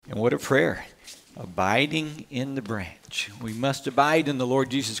And what a prayer. Abiding in the branch. We must abide in the Lord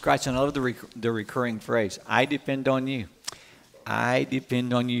Jesus Christ. And I love the recurring phrase, I depend on you. I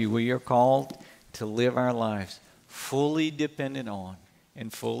depend on you. We are called to live our lives fully dependent on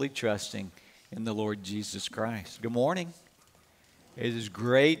and fully trusting in the Lord Jesus Christ. Good morning. It is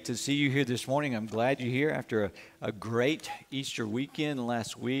great to see you here this morning. I'm glad you're here after a great Easter weekend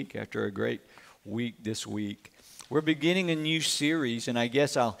last week, after a great week this week. We're beginning a new series, and I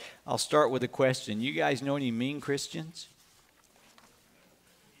guess I'll start with a question. You guys know any mean Christians?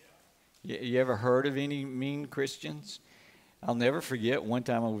 You ever heard of any mean Christians? I'll never forget one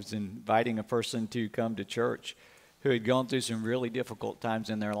time I was inviting a person to come to church who had gone through some really difficult times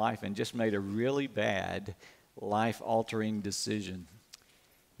in their life and just made a really bad life-altering decision.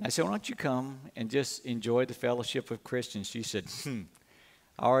 And I said, why don't you come and just enjoy the fellowship of Christians? She said,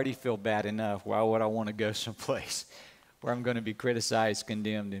 I already feel bad enough. Why would I want to go someplace where I'm going to be criticized,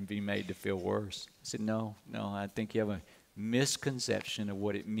 condemned, and be made to feel worse? I said, no, I think you have a misconception of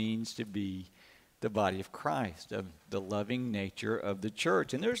what it means to be the body of Christ, of the loving nature of the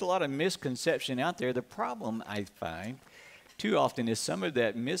church. And there's a lot of misconception out there. The problem I find too often is some of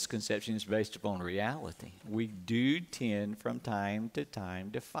that misconception is based upon reality. We do tend from time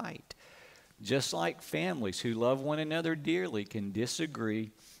to fight. Just like families who love one another dearly can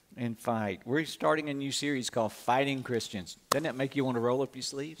disagree and fight. We're starting a new series called Fighting Christians. Doesn't that make you want to roll up your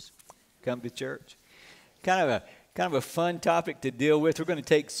sleeves? Come to church. Kind of a fun topic to deal with. We're going to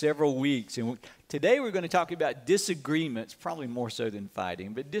take several weeks. And today we're going to talk about disagreements, probably more so than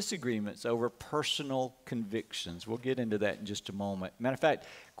fighting, but disagreements over personal convictions. We'll get into that in just a moment. Matter of fact,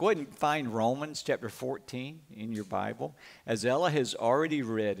 go ahead and find Romans chapter 14 in your Bible. As Ella has already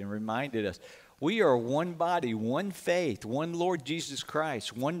read and reminded us, we are one body, one faith, one Lord Jesus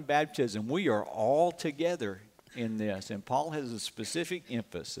Christ, one baptism. We are all together in this. And Paul has a specific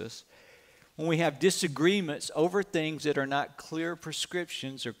emphasis when we have disagreements over things that are not clear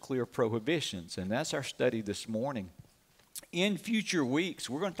prescriptions or clear prohibitions. And that's our study this morning. In future weeks,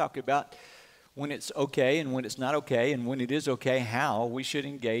 we're going to talk about when it's okay and when it's not okay, and when it is okay, how we should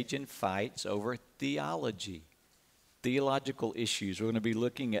engage in fights over theology, theological issues. We're going to be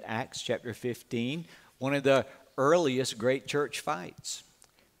looking at Acts chapter 15, one of the earliest great church fights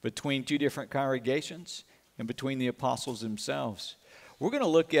between two different congregations and between the apostles themselves. We're going to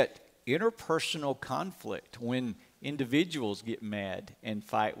look at interpersonal conflict when individuals get mad and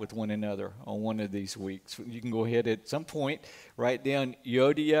fight with one another on one of these weeks. You can go ahead at some point, write down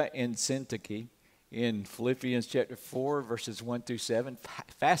Euodia and Syntyche in Philippians chapter 4, verses 1 through 7.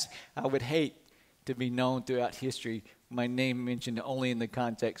 Fast, I would hate to be known throughout history, my name mentioned only in the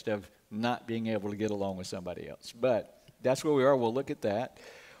context of not being able to get along with somebody else. But that's where we are. We'll look at that.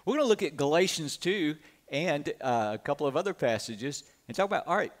 We're going to look at Galatians 2 and a couple of other passages and talk about,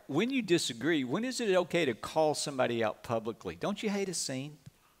 all right, when you disagree, when is it okay to call somebody out publicly? Don't you hate a scene?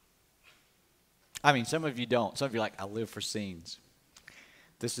 I mean, some of you don't. Some of you are like, I live for scenes.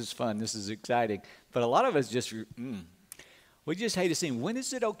 This is fun. This is exciting. But a lot of us just, we just hate a scene. When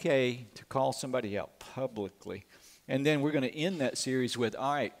is it okay to call somebody out publicly? And then we're going to end that series with,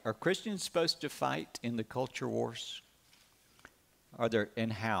 all right, are Christians supposed to fight in the culture wars?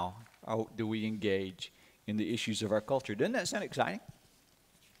 And how do we engage in the issues of our culture? Doesn't that sound exciting?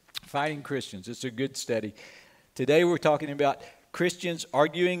 Fighting Christians. It's a good study. Today we're talking about Christians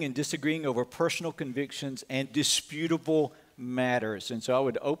arguing and disagreeing over personal convictions and disputable matters. And so I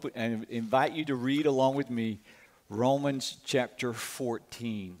would invite you to read along with me Romans chapter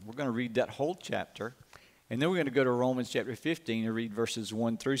 14. We're going to read that whole chapter. And then we're going to go to Romans chapter 15 and read verses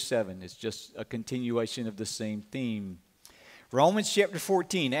 1 through 7. It's just a continuation of the same theme. Romans chapter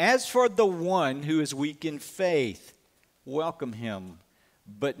 14, as for the one who is weak in faith, welcome him,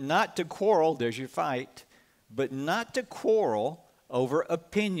 but not to quarrel, there's your fight, but not to quarrel over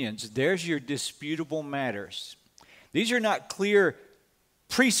opinions. There's your disputable matters. These are not clear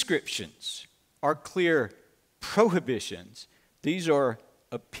prescriptions or clear prohibitions. These are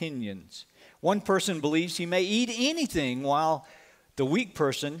opinions. One person believes he may eat anything while the weak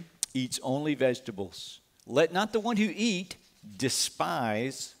person eats only vegetables. Let not the one who eats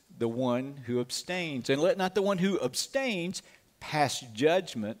despise the one who abstains, and let not the one who abstains pass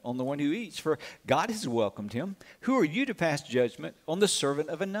judgment on the one who eats, for God has welcomed him. Who are you to pass judgment on the servant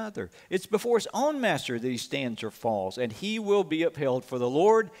of another? It's before his own master that he stands or falls, and he will be upheld, for the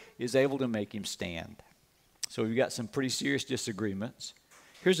Lord is able to make him stand. So we've got some pretty serious disagreements.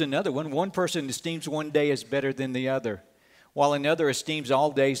 Here's another one. One person esteems one day as better than the other, while another esteems all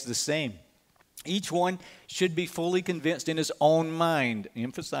days the same. Each one should be fully convinced in his own mind.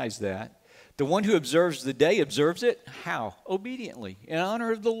 Emphasize that. The one who observes the day observes it how? Obediently, in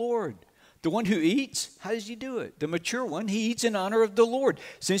honor of the Lord. The one who eats, how does he do it? The mature one, he eats in honor of the Lord,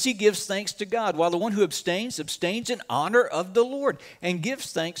 since he gives thanks to God, while the one who abstains in honor of the Lord and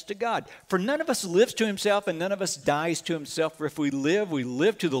gives thanks to God. For none of us lives to himself, and none of us dies to himself. For if we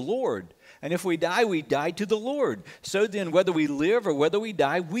live to the Lord. And if we die to the Lord. So then, whether we live or whether we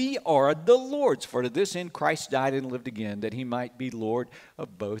die, we are the Lord's. For to this end Christ died and lived again, that he might be Lord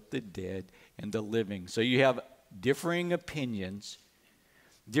of both the dead and the living. So you have differing opinions,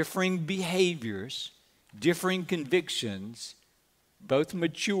 differing behaviors, differing convictions, both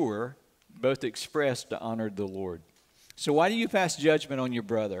mature, both expressed to honor the Lord. So why do you pass judgment on your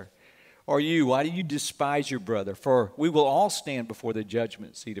brother? Or why do you despise your brother? For we will all stand before the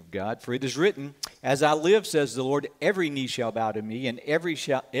judgment seat of God. For it is written, as I live, says the Lord, every knee shall bow to me, and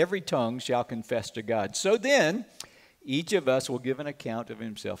every tongue shall confess to God. So then, each of us will give an account of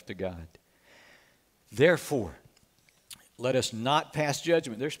himself to God. Therefore, let us not pass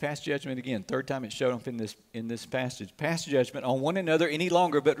judgment. There's pass judgment again. Third time it showed up in this passage. Pass judgment on one another any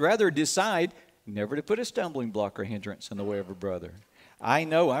longer, but rather decide never to put a stumbling block or hindrance in the way of a brother.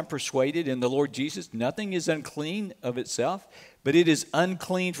 I'm persuaded in the Lord Jesus, nothing is unclean of itself, but it is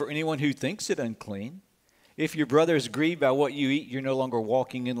unclean for anyone who thinks it unclean. If your brother is grieved by what you eat, you're no longer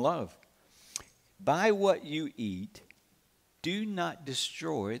walking in love. By what you eat, do not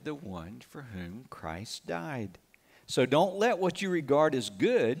destroy the one for whom Christ died. So don't let what you regard as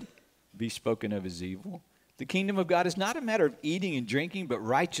good be spoken of as evil. The kingdom of God is not a matter of eating and drinking, but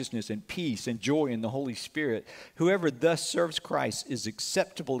righteousness and peace and joy in the Holy Spirit. Whoever thus serves Christ is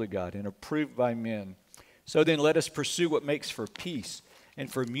acceptable to God and approved by men. So then let us pursue what makes for peace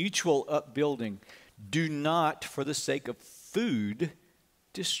and for mutual upbuilding. Do not, for the sake of food,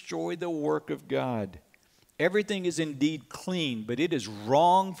 destroy the work of God. Everything is indeed clean, but it is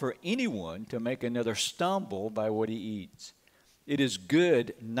wrong for anyone to make another stumble by what he eats. It is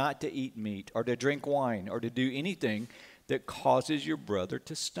good not to eat meat or to drink wine or to do anything that causes your brother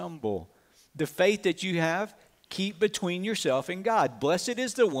to stumble. The faith that you have, keep between yourself and God. Blessed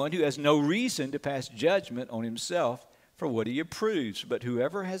is the one who has no reason to pass judgment on himself for what he approves. But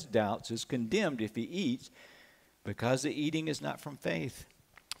whoever has doubts is condemned if he eats, because the eating is not from faith.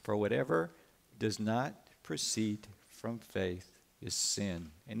 For whatever does not proceed from faith is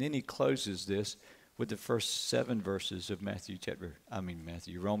sin. And then he closes this with the first 7 verses of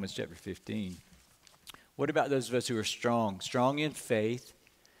Romans chapter 15. What about those of us who are strong? Strong in faith,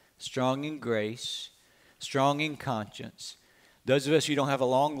 strong in grace, strong in conscience. Those of us who don't have a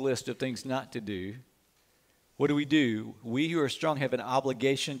long list of things not to do. What do? We who are strong have an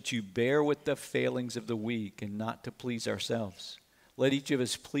obligation to bear with the failings of the weak and not to please ourselves. Let each of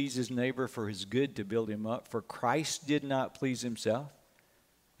us please his neighbor for his good, to build him up. For Christ did not please himself.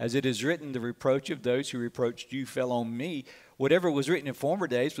 As it is written, the reproach of those who reproached you fell on me. Whatever was written in former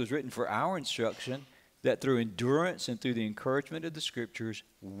days was written for our instruction, that through endurance and through the encouragement of the Scriptures,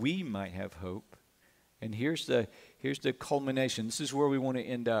 we might have hope. And here's the culmination. This is where we want to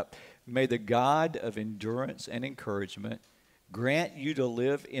end up. May the God of endurance and encouragement grant you to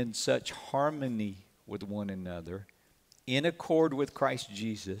live in such harmony with one another, in accord with Christ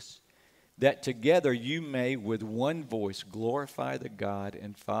Jesus, that together you may with one voice glorify the God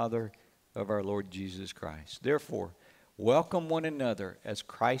and Father of our Lord Jesus Christ. Therefore, welcome one another as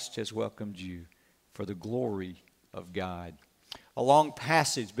Christ has welcomed you, for the glory of God. A long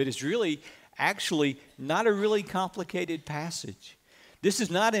passage, but it's actually not a really complicated passage. This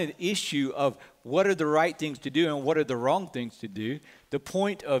is not an issue of what are the right things to do and what are the wrong things to do. The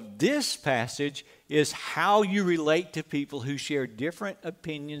point of this passage is how you relate to people who share different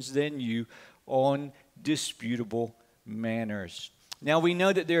opinions than you on disputable manners. Now, we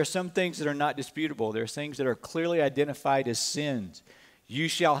know that there are some things that are not disputable. There are things that are clearly identified as sins. You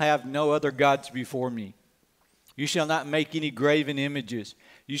shall have no other gods before me. You shall not make any graven images.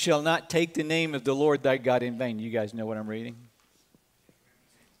 You shall not take the name of the Lord thy God in vain. You guys know what I'm reading?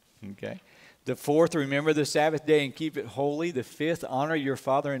 Okay. The 4th, remember the Sabbath day and keep it holy. The 5th, honor your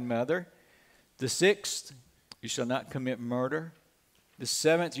father and mother. The 6th, you shall not commit murder. The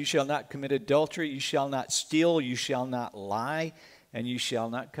 7th, you shall not commit adultery. You shall not steal. You shall not lie. And you shall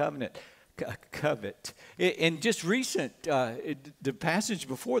not covet. And just recent, the passage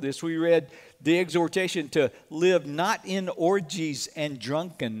before this, we read the exhortation to live not in orgies and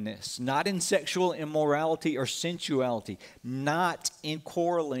drunkenness, not in sexual immorality or sensuality, not in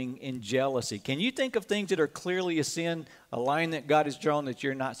quarreling and jealousy. Can you think of things that are clearly a sin, a line that God has drawn that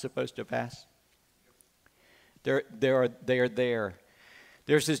you're not supposed to pass? They are there.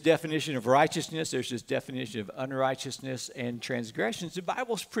 There's this definition of righteousness. There's this definition of unrighteousness and transgressions. The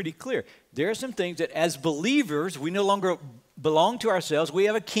Bible's pretty clear. There are some things that as believers, we no longer belong to ourselves. We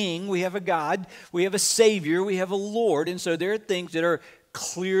have a king. We have a God. We have a Savior. We have a Lord. And so there are things that are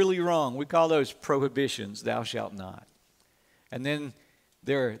clearly wrong. We call those prohibitions, thou shalt not. And then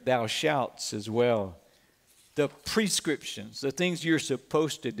there are thou shalts as well. The prescriptions, the things you're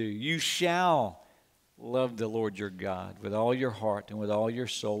supposed to do. You shall love the Lord your God with all your heart and with all your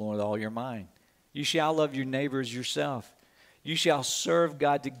soul and with all your mind. You shall love your neighbors yourself. You shall serve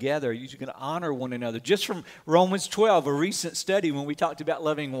God together. You can honor one another. Just from Romans 12, a recent study when we talked about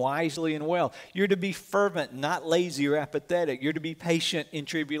loving wisely and well. You're to be fervent, not lazy or apathetic. You're to be patient in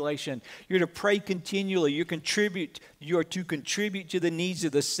tribulation. You're to pray continually. You are to contribute to the needs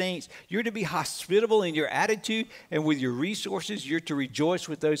of the saints. You're to be hospitable in your attitude and with your resources. You're to rejoice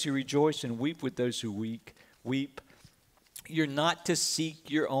with those who rejoice and weep with those who weep. You're not to seek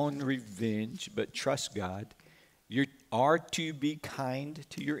your own revenge, but trust God. You are to be kind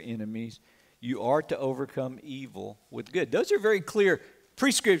to your enemies. You are to overcome evil with good. Those are very clear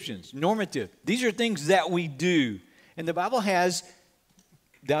prescriptions, normative. These are things that we do. And the Bible has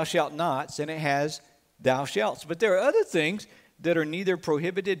thou shalt nots and it has thou shalts. But there are other things that are neither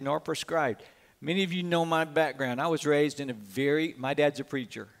prohibited nor prescribed. Many of you know my background. I was raised in my dad's a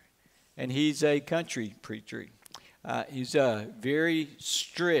preacher, and he's a country preacher. He's a very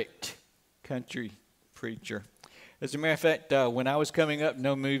strict country preacher. As a matter of fact, when I was coming up,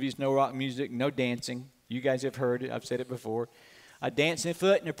 no movies, no rock music, no dancing. You guys have heard it. I've said it before. A dancing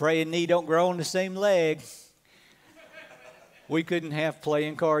foot and a praying knee don't grow on the same leg. We couldn't have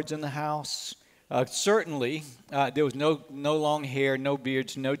playing cards in the house. Certainly, there was no long hair, no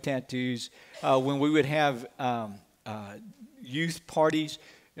beards, no tattoos. When we would have youth parties,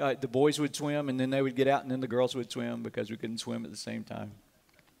 the boys would swim, and then they would get out, and then the girls would swim because we couldn't swim at the same time.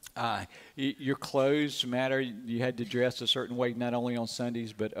 Your clothes matter. You had to dress a certain way, not only on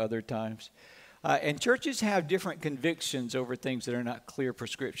Sundays, but other times. And churches have different convictions over things that are not clear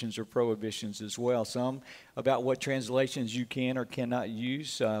prescriptions or prohibitions as well. Some about what translations you can or cannot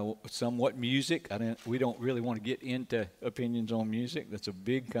use. Some what music. We don't really want to get into opinions on music. That's a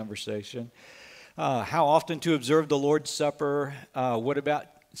big conversation. How often to observe the Lord's Supper. What about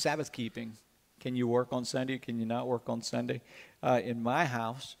Sabbath keeping? Can you work on Sunday? Can you not work on Sunday? In my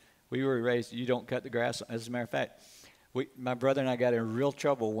house, we were raised, you don't cut the grass. As a matter of fact, my brother and I got in real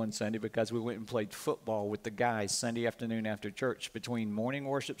trouble one Sunday because we went and played football with the guys Sunday afternoon after church between morning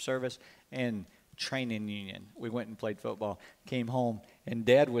worship service and training union. We went and played football, came home, and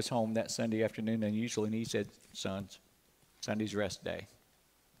Dad was home that Sunday afternoon unusually, and he said, sons, Sunday's rest day.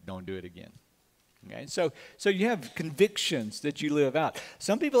 Don't do it again. Okay, so you have convictions that you live out.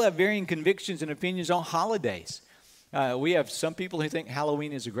 Some people have varying convictions and opinions on holidays. We have some people who think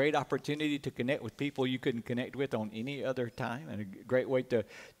Halloween is a great opportunity to connect with people you couldn't connect with on any other time, and a great way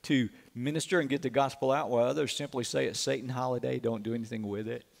to minister and get the gospel out, while others simply say it's Satan holiday, don't do anything with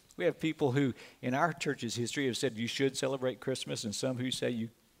it. We have people who, in our church's history, have said you should celebrate Christmas, and some who say you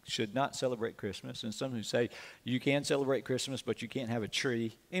should not celebrate Christmas, and some who say you can celebrate Christmas, but you can't have a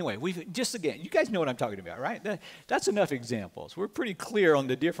tree. Anyway, you guys know what I'm talking about, right? That's enough examples. We're pretty clear on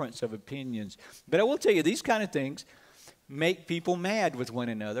the difference of opinions. But I will tell you, these kind of things make people mad with one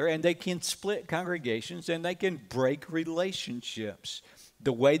another, and they can split congregations, and they can break relationships.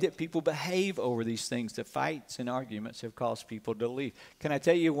 The way that people behave over these things, the fights and arguments, have caused people to leave. Can I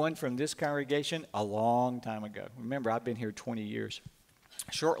tell you one from this congregation a long time ago? Remember, I've been here 20 years.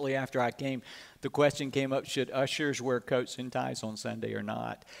 Shortly after I came, the question came up, should ushers wear coats and ties on Sunday or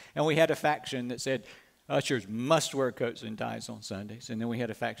not? And we had a faction that said, ushers must wear coats and ties on Sundays. And then we had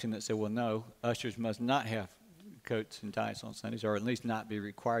a faction that said, well, no, ushers must not have coats and ties on Sundays, or at least not be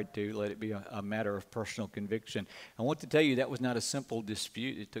required to. Let it be a matter of personal conviction. I want to tell you that was not a simple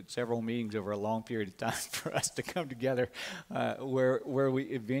dispute. It took several meetings over a long period of time for us to come together where we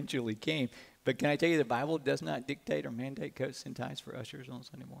eventually came. But can I tell you, the Bible does not dictate or mandate coats and ties for ushers on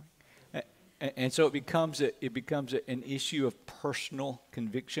Sunday morning. And so it becomes an issue of personal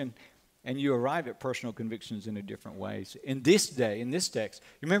conviction, and you arrive at personal convictions in different ways. In this text,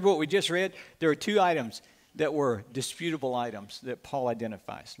 you remember what we just read? There are two items that were disputable items that Paul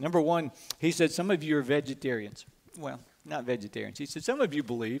identifies. Number one, he said, some of you are vegetarians. Well, not vegetarians. He said, some of you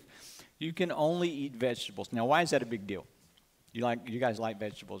believe you can only eat vegetables. Now, why is that a big deal? You guys like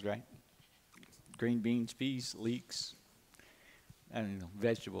vegetables, right? Green beans, peas, leeks,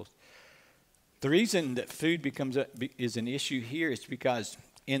 vegetables. The reason that food is an issue here is because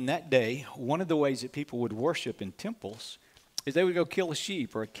in that day, one of the ways that people would worship in temples is they would go kill a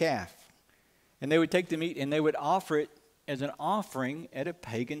sheep or a calf. And they would take the meat and they would offer it as an offering at a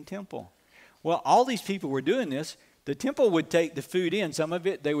pagan temple. Well, all these people were doing this. The temple would take the food in. Some of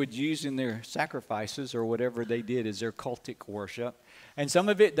it they would use in their sacrifices or whatever they did as their cultic worship. And some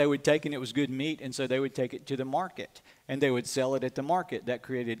of it they would take, and it was good meat, and so they would take it to the market. And they would sell it at the market. That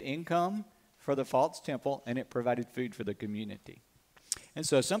created income for the false temple, and it provided food for the community. And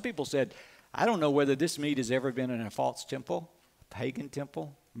so some people said, I don't know whether this meat has ever been in a false temple, a pagan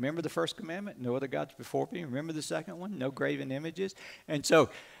temple. Remember the first commandment? No other gods before me. Remember the second one? No graven images. And so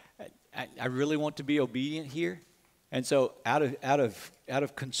I really want to be obedient here. And so out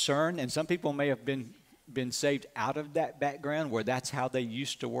of concern, and some people may have been saved out of that background where that's how they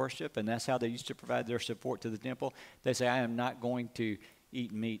used to worship and that's how they used to provide their support to the temple. They say, I am not going to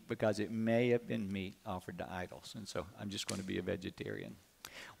eat meat because it may have been meat offered to idols. And so I'm just going to be a vegetarian.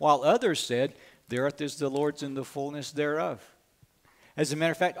 While others said, the earth is the Lord's and the fullness thereof. As a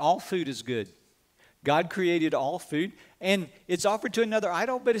matter of fact, all food is good. God created all food, and it's offered to another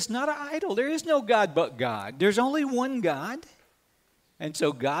idol, but it's not an idol. There is no God but God. There's only one God. And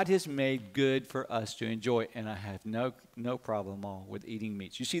so God has made good for us to enjoy, and I have no problem all with eating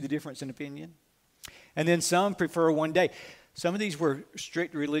meats. You see the difference in opinion? And then some prefer one day. Some of these were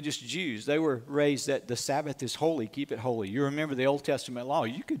strict religious Jews. They were raised that the Sabbath is holy, keep it holy. You remember the Old Testament law.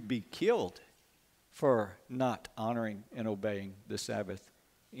 You could be killed for not honoring and obeying the Sabbath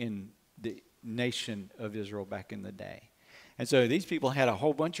in the nation of Israel back in the day. And so these people had a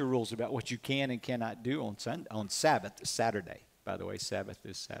whole bunch of rules about what you can and cannot do on Sabbath, Saturday. By the way, Sabbath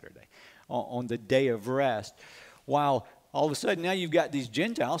is Saturday, on the day of rest. While all of a sudden now you've got these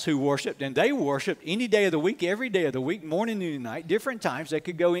Gentiles who worshiped, and they worshiped any day of the week, every day of the week, morning, noon, and night, different times. They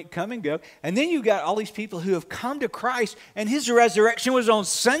could come and go. And then you've got all these people who have come to Christ, and his resurrection was on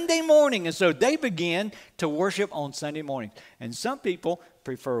Sunday morning. And so they began to worship on Sunday morning. And some people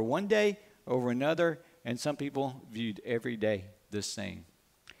prefer one day over another, and some people viewed every day the same.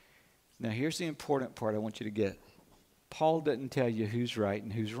 Now here's the important part I want you to get. Paul doesn't tell you who's right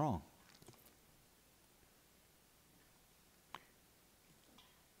and who's wrong.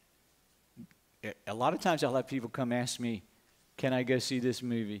 A lot of times I'll have people come ask me, can I go see this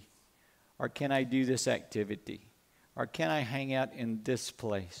movie? Or can I do this activity? Or can I hang out in this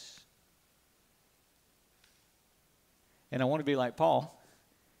place? And I want to be like Paul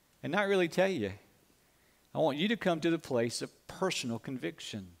and not really tell you. I want you to come to the place of personal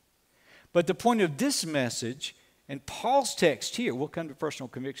conviction. But the point of this message and Paul's text here, we'll come to personal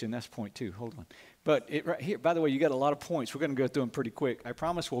conviction. That's point 2. Hold on. But right here, by the way, you got a lot of points. We're going to go through them pretty quick. I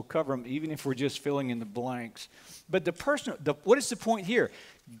promise we'll cover them even if we're just filling in the blanks. But what is the point here?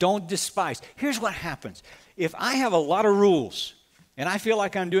 Don't despise. Here's what happens. If I have a lot of rules and I feel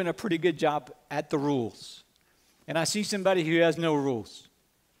like I'm doing a pretty good job at the rules, and I see somebody who has no rules,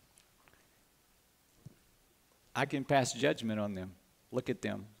 I can pass judgment on them. Look at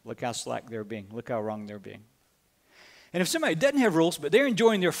them. Look how slack they're being. Look how wrong they're being. And if somebody doesn't have rules, but they're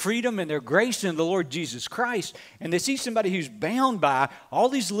enjoying their freedom and their grace in the Lord Jesus Christ, and they see somebody who's bound by all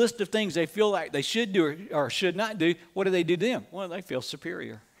these lists of things they feel like they should do or should not do, what do they do to them? Well, they feel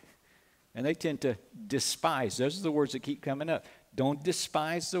superior. And they tend to despise. Those are the words that keep coming up. Don't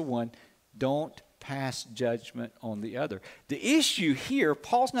despise the one. Don't pass judgment on the other. The issue here,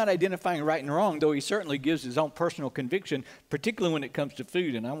 Paul's not identifying right and wrong, though he certainly gives his own personal conviction, particularly when it comes to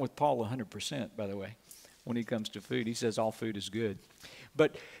food. And I'm with Paul 100%, by the way. When he comes to food, he says all food is good.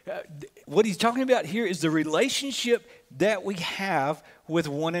 But what he's talking about here is the relationship that we have with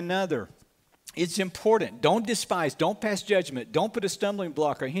one another. It's important. Don't despise. Don't pass judgment. Don't put a stumbling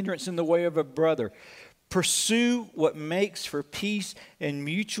block or hindrance in the way of a brother. Pursue what makes for peace and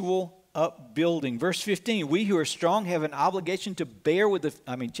mutual upbuilding. Verse 15, we who are strong have an obligation to bear with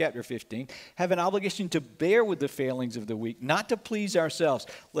chapter 15, have an obligation to bear with the failings of the weak, not to please ourselves.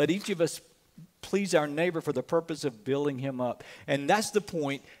 Let each of us please our neighbor for the purpose of building him up. And that's the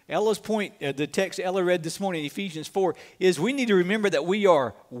point. Ella's point, the text Ella read this morning, Ephesians 4, is we need to remember that we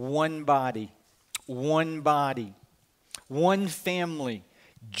are one body, one family,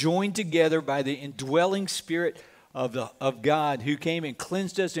 joined together by the indwelling Spirit of God, who came and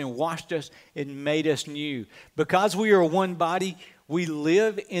cleansed us and washed us and made us new. Because we are one body, we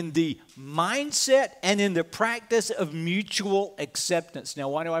live in the mindset and in the practice of mutual acceptance. Now,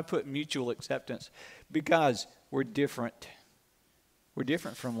 why do I put mutual acceptance? Because we're different. We're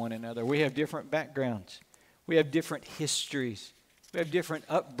different from one another. We have different backgrounds. We have different histories. We have different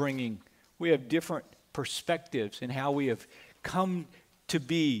upbringing. We have different perspectives in how we have come to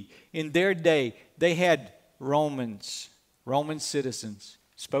be. In their day, they had Roman citizens,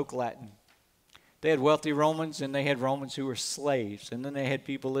 spoke Latin. They had wealthy Romans, and they had Romans who were slaves. And then they had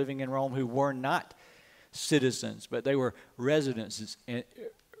people living in Rome who were not citizens, but they were residents, and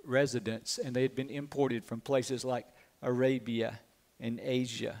they had been imported from places like Arabia and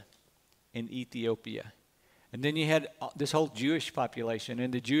Asia and Ethiopia. And then you had this whole Jewish population.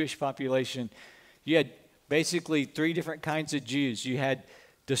 In the Jewish population, you had basically three different kinds of Jews. You had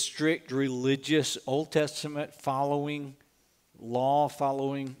the strict religious Old Testament following, law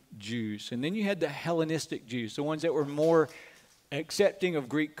following Jews. And then you had the Hellenistic Jews, the ones that were more accepting of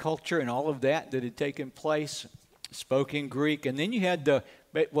Greek culture and all of that had taken place, spoke in Greek. And then you had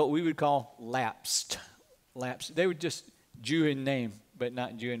what we would call lapsed. They were just Jew in name, but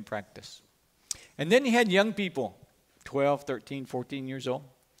not Jew in practice. And then you had young people, 12, 13, 14 years old.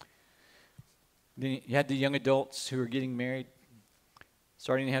 Then you had the young adults who were getting married,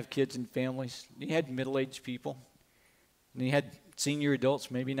 starting to have kids and families. Then you had middle-aged people. And you had senior adults,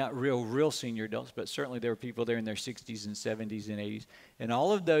 maybe not real senior adults, but certainly there were people there in their 60s and 70s and 80s. And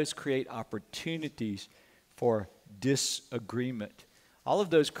all of those create opportunities for disagreement. All of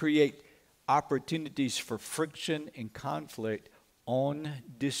those create opportunities for friction and conflict on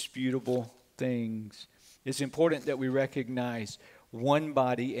disputable things. It's important that we recognize one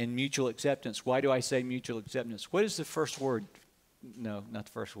body and mutual acceptance. Why do I say mutual acceptance? What is the first word? No, not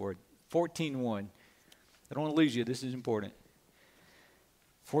the first word. 14:1. I don't want to lose you. This is important.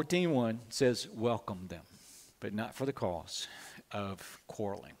 14:1 says, welcome them, but not for the cause of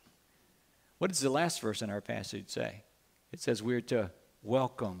quarreling. What does the last verse in our passage say? It says we're to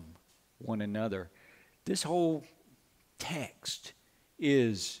welcome one another. This whole text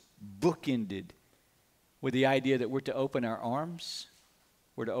is bookended with the idea that we're to open our arms,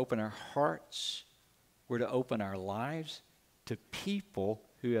 we're to open our hearts, we're to open our lives to people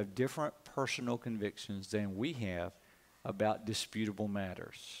who have different personal convictions than we have about disputable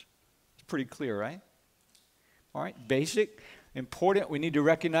matters. It's pretty clear, right? All right, basic, important. We need to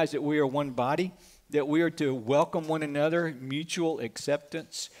recognize that we are one body, that we are to welcome one another, mutual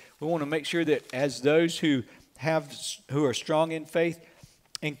acceptance. We want to make sure that as those who are strong in faith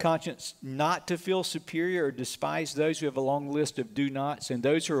and conscience, not to feel superior or despise those who have a long list of do nots, and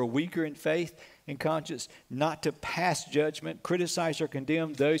those who are weaker in faith and conscience, not to pass judgment, criticize or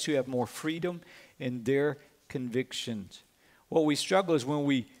condemn those who have more freedom in their convictions. What we struggle is when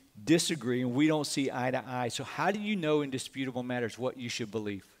we disagree and we don't see eye to eye. So how do you know in disputable matters what you should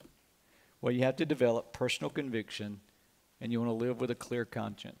believe? Well, you have to develop personal conviction, and you want to live with a clear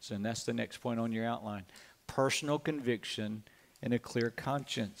conscience. And that's the next point on your outline. Personal conviction and a clear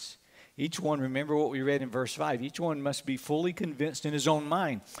conscience. Each one, remember what we read in verse 5, each one must be fully convinced in his own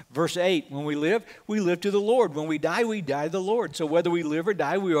mind. Verse 8, when we live to the Lord. When we die to the Lord. So whether we live or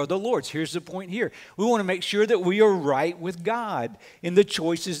die, we are the Lord's. Here's the point here. We want to make sure that we are right with God in the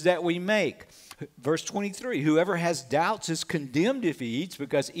choices that we make. Verse 23, whoever has doubts is condemned if he eats,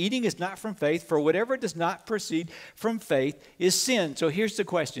 because eating is not from faith, for whatever does not proceed from faith is sin. So here's the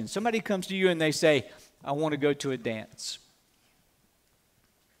question. Somebody comes to you and they say, I want to go to a dance.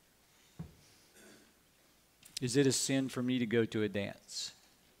 Is it a sin for me to go to a dance?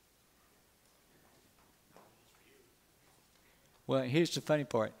 Well, here's the funny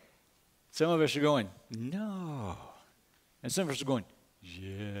part. Some of us are going, no. And some of us are going,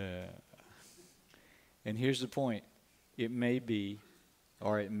 yeah. And here's the point. It may be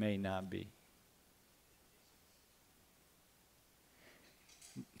or it may not be.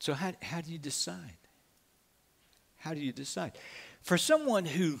 So how do you decide? How do you decide? For someone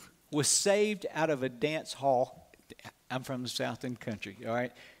who was saved out of a dance hall. I'm from the South End country, all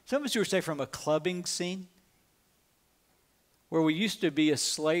right? Some of us who were saved from a clubbing scene where we used to be a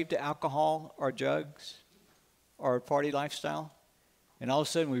slave to alcohol or drugs or a party lifestyle. And all of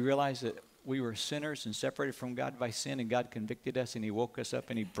a sudden we realized that we were sinners and separated from God by sin, and God convicted us and he woke us up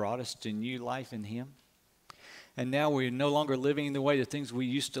and he brought us to new life in him. And now we're no longer living in the way the things we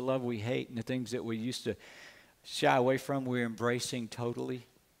used to love we hate, and the things that we used to shy away from we're embracing totally.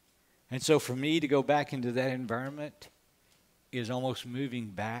 And so for me to go back into that environment is almost moving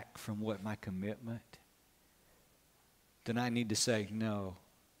back from what my commitment. Then I need to say, no,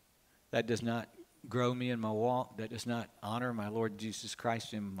 that does not grow me in my walk. That does not honor my Lord Jesus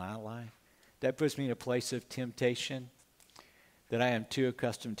Christ in my life. That puts me in a place of temptation that I am too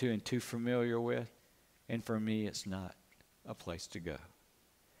accustomed to and too familiar with. And for me, it's not a place to go.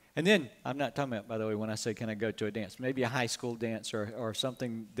 And then, I'm not talking about, by the way, when I say can I go to a dance, maybe a high school dance or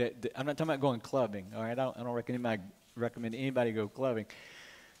something that I'm not talking about going clubbing, all right? I don't recommend anybody go clubbing.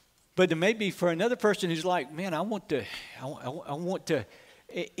 But it may be for another person who's like, man, I want to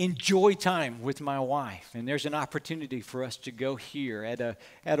enjoy time with my wife. And there's an opportunity for us to go here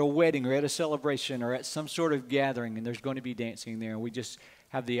at a wedding or at a celebration or at some sort of gathering, and there's going to be dancing there. And we just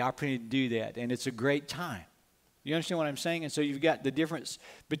have the opportunity to do that, and it's a great time. You understand what I'm saying? And so you've got the difference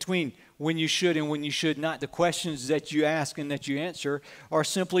between when you should and when you should not. The questions that you ask and that you answer are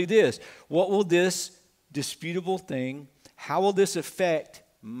simply this: what will this disputable thing, how will this affect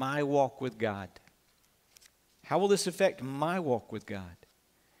my walk with God? How will this affect my walk with God?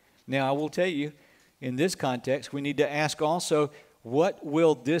 Now, I will tell you, in this context, we need to ask also, what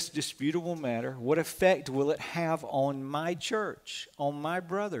will this disputable matter, what effect will it have on my church, on my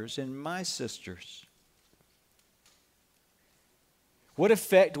brothers and my sisters? What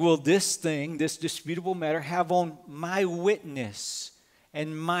effect will this thing, this disputable matter, have on my witness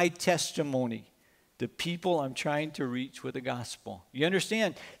and my testimony, the people I'm trying to reach with the gospel? You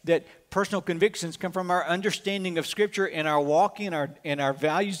understand that personal convictions come from our understanding of Scripture and our walking and our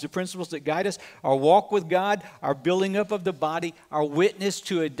values, the principles that guide us, our walk with God, our building up of the body, our witness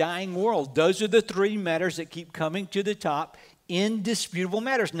to a dying world. Those are the three matters that keep coming to the top. Indisputable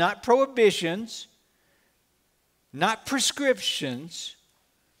matters, not prohibitions, not prescriptions,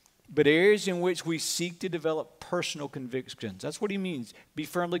 but areas in which we seek to develop personal convictions. That's what he means, be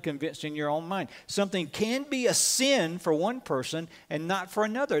firmly convinced in your own mind. Something can be a sin for one person and not for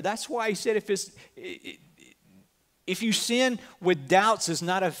another. That's why he said if you sin with doubts, it's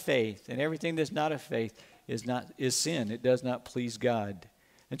not of faith, and everything that's not of faith is sin. It does not please God.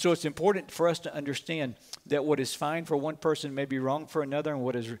 And so it's important for us to understand that what is fine for one person may be wrong for another, and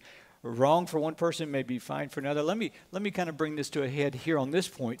what is wrong for one person may be fine for another. Let me kind of bring this to a head here on this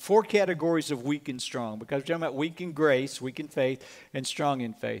point. 4 categories of weak and strong, because we're talking about weak in grace, weak in faith, and strong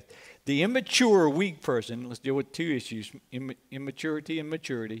in faith. The immature, weak person, let's deal with 2 issues, immaturity and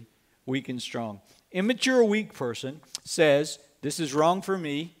maturity, weak and strong. Immature, weak person says, this is wrong for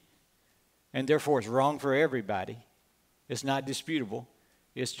me, and therefore it's wrong for everybody. It's not disputable.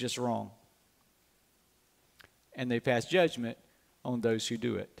 It's just wrong. And they pass judgment on those who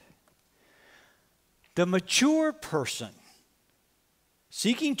do it. The mature person,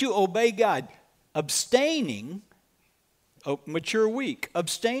 seeking to obey God, abstaining, mature weak,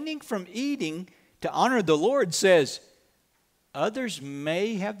 abstaining from eating to honor the Lord, says, others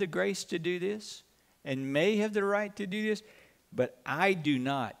may have the grace to do this and may have the right to do this, but I do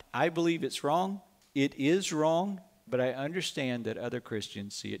not. I believe it's wrong. It is wrong, but I understand that other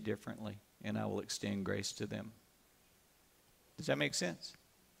Christians see it differently, and I will extend grace to them. Does that make sense?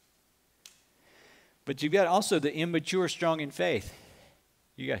 But you've got also the immature, strong in faith.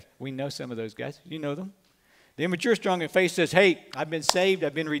 You guys, we know some of those guys. You know them. The immature, strong in faith says, hey, I've been saved.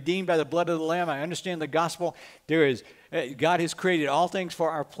 I've been redeemed by the blood of the Lamb. I understand the gospel. God has created all things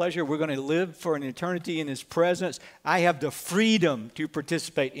for our pleasure. We're going to live for an eternity in His presence. I have the freedom to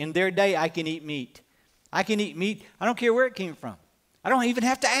participate. In their day, I can eat meat. I can eat meat. I don't care where it came from. I don't even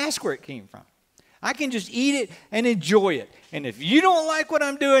have to ask where it came from. I can just eat it and enjoy it. And if you don't like what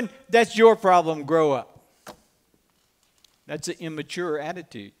I'm doing, that's your problem. Grow up. That's an immature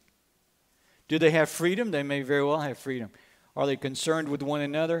attitude. Do they have freedom? They may very well have freedom. Are they concerned with one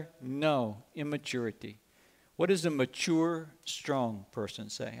another? No. Immaturity. What does a mature, strong person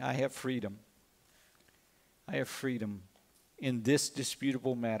say? I have freedom. I have freedom in this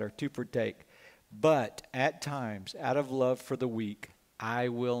disputable matter to partake. But at times, out of love for the weak, I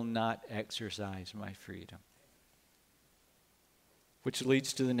will not exercise my freedom. Which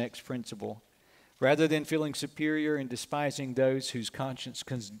leads to the next principle. Rather than feeling superior and despising those whose conscience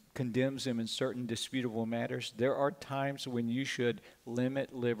condemns them in certain disputable matters, there are times when you should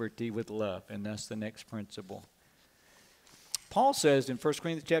limit liberty with love. And that's the next principle. Paul says in 1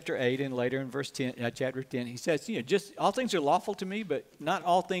 Corinthians chapter 8 and later in chapter 10, he says, just all things are lawful to me, but not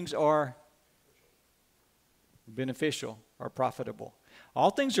all things are beneficial or profitable. All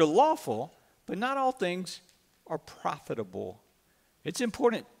things are lawful, but not all things are profitable. It's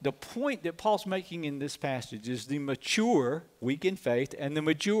important. The point that Paul's making in this passage is the mature, weak in faith, and the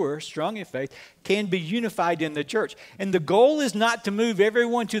mature, strong in faith, can be unified in the church. And the goal is not to move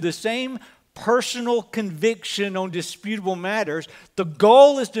everyone to the same personal conviction on disputable matters. The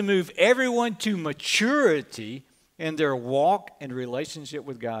goal is to move everyone to maturity in their walk and relationship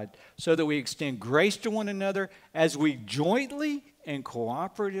with God, so that we extend grace to one another as we jointly and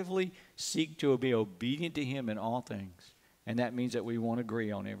cooperatively seek to be obedient to Him in all things. And that means that we won't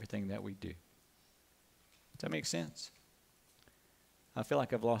agree on everything that we do. Does that make sense? I feel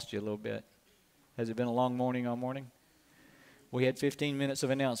like I've lost you a little bit. Has it been a long morning all morning? We had 15 minutes of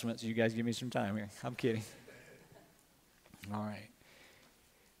announcements. You guys give me some time here. I'm kidding. All right.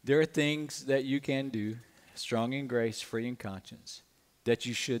 There are things that you can do, strong in grace, free in conscience, that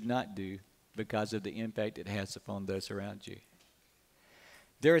you should not do because of the impact it has upon those around you.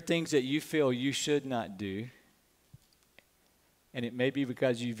 There are things that you feel you should not do, And it may be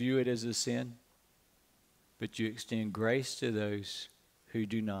because you view it as a sin, but you extend grace to those who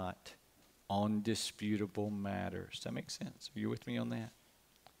do not on disputable matters. Does that make sense? Are you with me on that?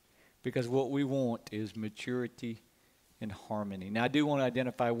 Because what we want is maturity and harmony. Now, I do want to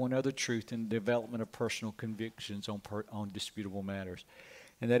identify one other truth in the development of personal convictions on disputable matters.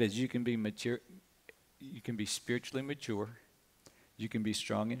 And that is you can be mature, you can be spiritually mature, you can be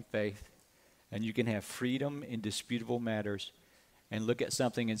strong in faith, and you can have freedom in disputable matters and look at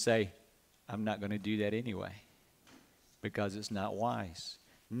something and say, I'm not going to do that anyway because it's not wise.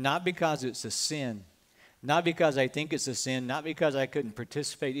 Not because it's a sin, not because I think it's a sin, not because I couldn't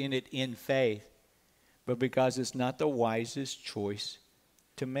participate in it in faith, but because it's not the wisest choice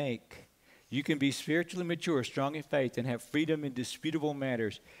to make. You can be spiritually mature, strong in faith, and have freedom in disputable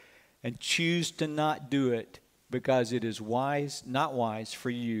matters and choose to not do it because it is wise, not wise for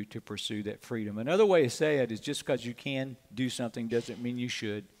you to pursue that freedom. Another way to say it is just because you can do something doesn't mean you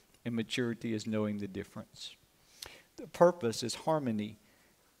should, and maturity is knowing the difference. The purpose is harmony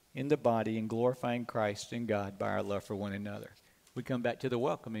in the body and glorifying Christ and God by our love for one another. We come back to the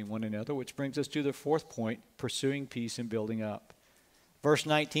welcoming one another, which brings us to the fourth point, pursuing peace and building up. Verse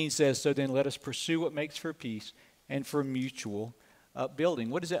 19 says, so then let us pursue what makes for peace and for mutual upbuilding.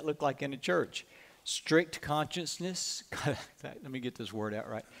 What does that look like in a church? Strict consciences. Let me get this word out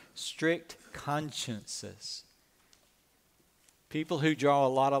right. Strict consciences. People who draw a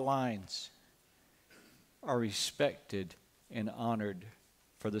lot of lines are respected and honored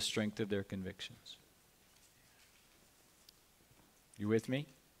for the strength of their convictions. You with me?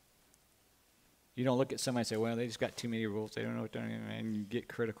 You don't look at somebody and say, well, they just got too many rules. They don't know what they're doing. And you get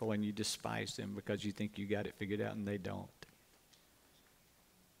critical and you despise them because you think you got it figured out and they don't.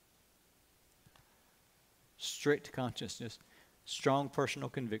 Strict consciousness, strong personal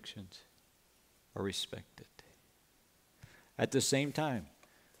convictions are respected. At the same time,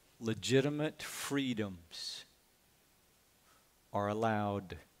 legitimate freedoms are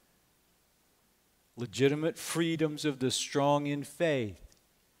allowed. Legitimate freedoms of the strong in faith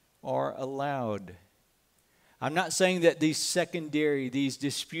are allowed. I'm not saying that these secondary, these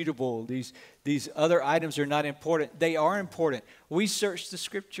disputable, these other items are not important. They are important. We search the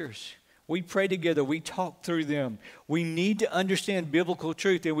scriptures. We pray together. We talk through them. We need to understand biblical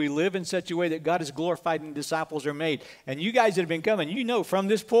truth, and we live in such a way that God is glorified and disciples are made. And you guys that have been coming, you know from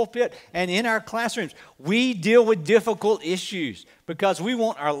this pulpit and in our classrooms, we deal with difficult issues because we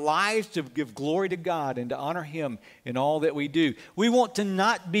want our lives to give glory to God and to honor Him in all that we do. We want to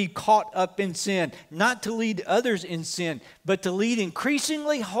not be caught up in sin, not to lead others in sin, but to lead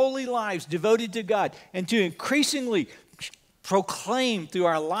increasingly holy lives devoted to God and to increasingly proclaim through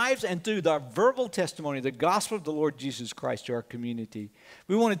our lives and through the verbal testimony the gospel of the Lord Jesus Christ to our community.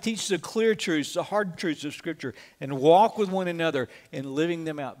 We want to teach the clear truths, the hard truths of Scripture, and walk with one another in living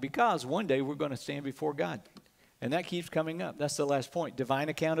them out because one day we're going to stand before God. And that keeps coming up. That's the last point. Divine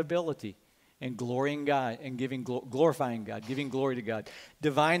accountability and glorying God and glorifying God, giving glory to God.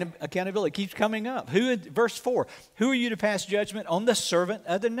 Divine accountability keeps coming up. Verse 4, who are you to pass judgment on the servant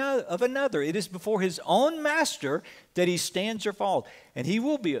of another? It is before his own master that he stands or falls, and he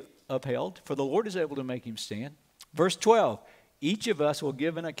will be upheld, for the Lord is able to make him stand. Verse 12, each of us will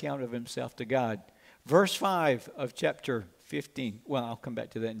give an account of himself to God. Verse 5 of chapter 15, well, I'll come back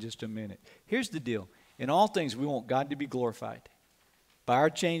to that in just a minute. Here's the deal. In all things, we want God to be glorified. By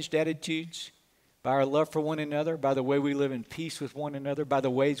our changed attitudes, by our love for one another, by the way we live in peace with one another, by the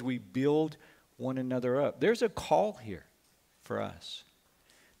ways we build one another up. There's a call here for us.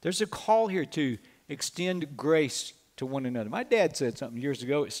 There's a call here to extend grace to one another. My dad said something years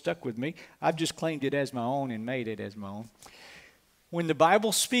ago. It stuck with me. I've just claimed it as my own and made it as my own. When the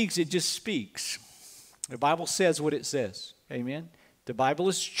Bible speaks, it just speaks. The Bible says what it says. Amen? The Bible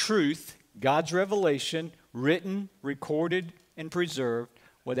is truth, God's revelation, written, recorded, and preserved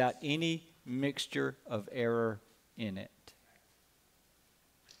without any mixture of error in it.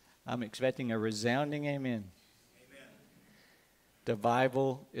 I'm expecting a resounding amen. Amen. The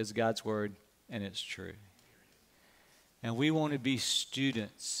Bible is God's word, and it's true. And we want to be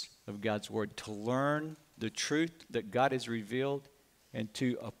students of God's word, to learn the truth that God has revealed and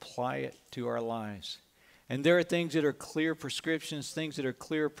to apply it to our lives. And there are things that are clear prescriptions, things that are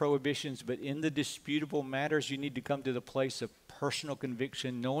clear prohibitions, but in the disputable matters, you need to come to the place of personal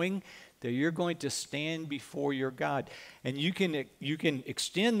conviction, knowing that you're going to stand before your God. And you can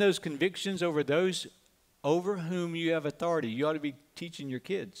extend those convictions over those over whom you have authority. You ought to be teaching your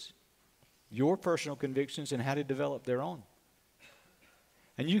kids your personal convictions and how to develop their own.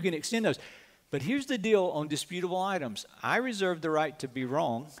 And you can extend those. But here's the deal on disputable items. I reserve the right to be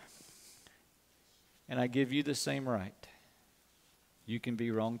wrong, and I give you the same right. you can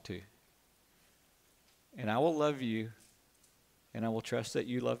be wrong too. And I will love you, and I will trust that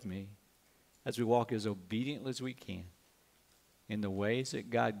you love me as we walk as obediently as we can in the ways that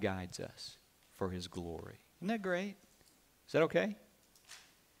God guides us for his glory. Isn't that great? Is that okay?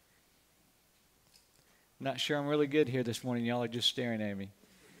 I'm not sure I'm really good here this morning. Y'all are just staring at me.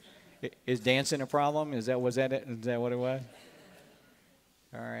 Is dancing a problem? Was that it? Is that what it was?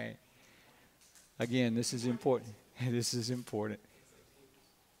 All right. Again, this is important. This is important.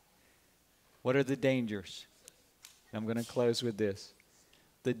 What are the dangers? I'm going to close with this.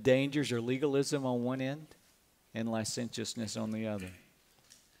 The dangers are legalism on one end and licentiousness on the other.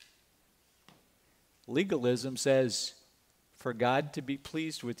 Legalism says, for God to be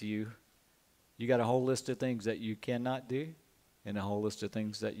pleased with you, you got a whole list of things that you cannot do and a whole list of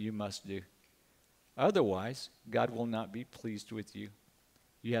things that you must do. Otherwise, God will not be pleased with you.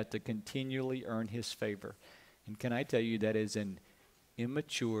 You have to continually earn his favor. And can I tell you, that is an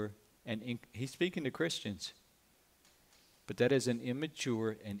immature and he's speaking to Christians, but that is an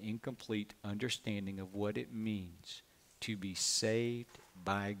immature and incomplete understanding of what it means to be saved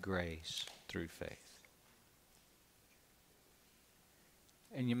by grace through faith.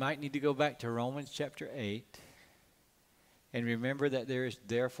 And you might need to go back to Romans chapter 8 and remember that there is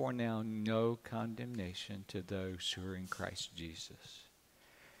therefore now no condemnation to those who are in Christ Jesus.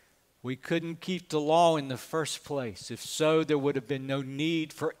 We couldn't keep the law in the first place. If so, there would have been no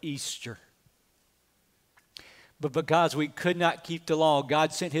need for Easter. But because we could not keep the law,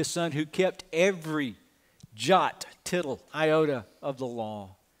 God sent his Son who kept every jot, tittle, iota of the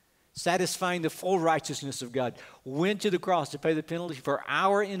law, satisfying the full righteousness of God, went to the cross to pay the penalty for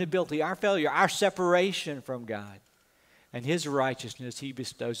our inability, our failure, our separation from God. And his righteousness he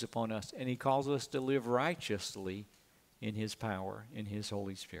bestows upon us. And he calls us to live righteously in his power, in his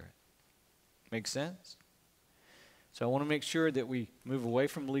Holy Spirit. Make sense? So I want to make sure that we move away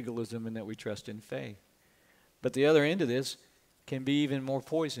from legalism and that we trust in faith. But the other end of this can be even more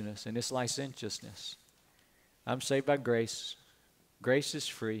poisonous, and it's licentiousness. I'm saved by grace. Grace is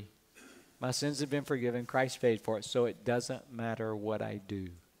free. My sins have been forgiven. Christ paid for it, so it doesn't matter what I do.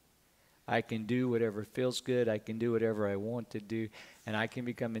 I can do whatever feels good. I can do whatever I want to do, and I can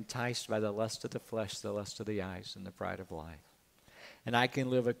become enticed by the lust of the flesh, the lust of the eyes, and the pride of life. And I can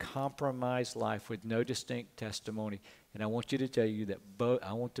live a compromised life with no distinct testimony. And I want you to tell you that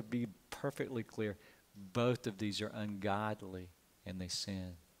I want to be perfectly clear. Both of these are ungodly and they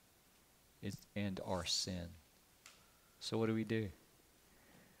sin and are sin. So what do?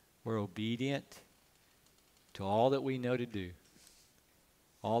 We're obedient to all that we know to do,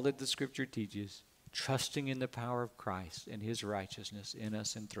 all that the Scripture teaches, trusting in the power of Christ and his righteousness in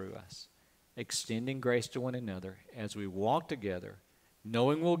us and through us, extending grace to one another as we walk together,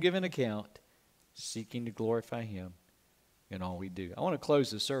 knowing we'll give an account, seeking to glorify him in all we do. I want to close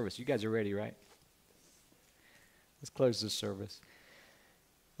the service. You guys are ready, right? Let's close this service.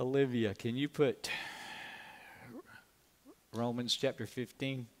 Olivia, can you put Romans chapter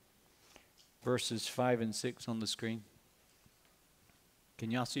 15, verses 5 and 6 on the screen?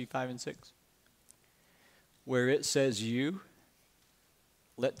 Can y'all see 5 and 6? Where it says you,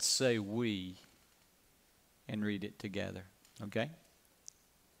 let's say we, and read it together, okay?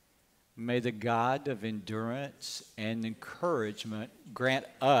 May the God of endurance and encouragement grant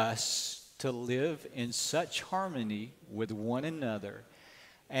us to live in such harmony with one another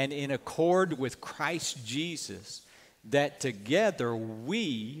and in accord with Christ Jesus, that together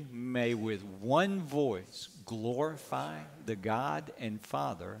we may with one voice glorify the God and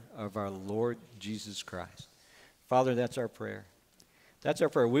Father of our Lord Jesus Christ. Father, that's our prayer. That's our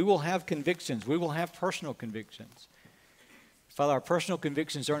prayer. We will have convictions. We will have personal convictions. Father, our personal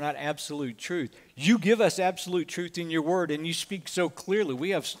convictions are not absolute truth. You give us absolute truth in your word, and you speak so clearly. We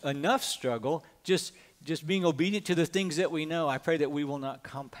have enough struggle just being obedient to the things that we know. I pray that we will not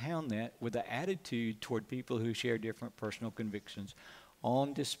compound that with the attitude toward people who share different personal convictions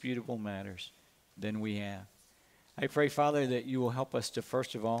on disputable matters than we have. I pray, Father, that you will help us to,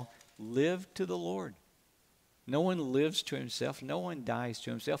 first of all, live to the Lord. No one lives to himself. No one dies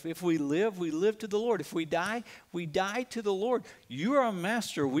to himself. If we live to the Lord. If we die to the Lord. You are our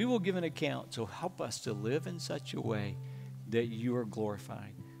master. We will give an account. So help us to live in such a way that you are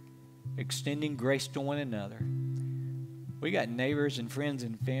glorified. Extending grace to one another. We got neighbors and friends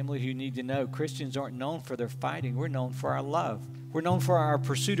and family who need to know Christians aren't known for their fighting. We're known for our love. We're known for our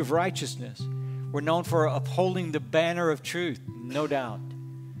pursuit of righteousness. We're known for upholding the banner of truth, no doubt.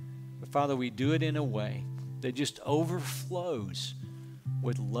 But Father, we do it in a way that just overflows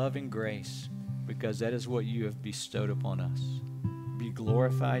with love and grace, because that is what you have bestowed upon us. Be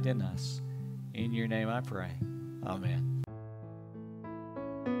glorified in us. In your name I pray. Amen.